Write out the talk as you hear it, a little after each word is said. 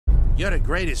You're the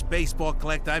greatest baseball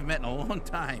collector I've met in a long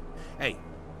time. Hey,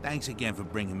 thanks again for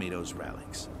bringing me those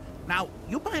relics. Now,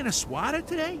 you buying a Swatter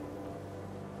today?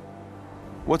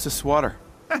 What's a swatter?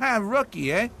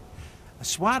 Rookie, eh? A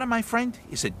Swatter, my friend,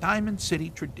 is a Diamond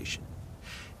City tradition.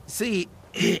 See,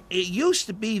 it used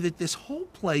to be that this whole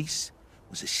place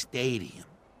was a stadium,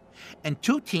 and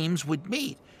two teams would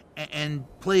meet and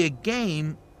play a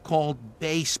game called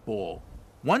baseball.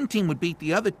 One team would beat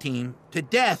the other team to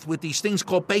death with these things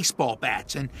called baseball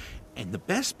bats, and the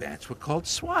best bats were called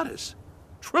Swatters.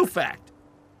 True fact.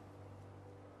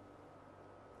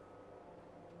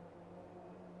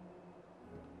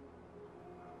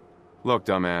 Look,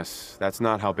 dumbass, that's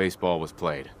not how baseball was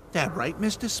played. That right,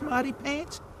 Mr. Smarty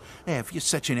Pants? Hey, if you're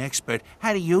such an expert,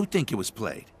 how do you think it was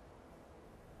played?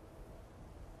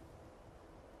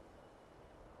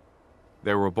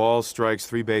 There were balls, strikes,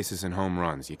 3 bases, and home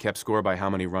runs. You kept score by how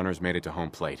many runners made it to home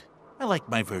plate. I like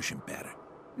my version better.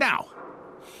 Now,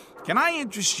 can I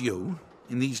interest you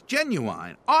in these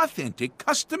genuine, authentic,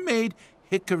 custom-made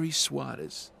hickory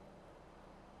Swatters?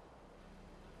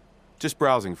 Just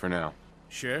browsing for now.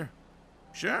 Sure.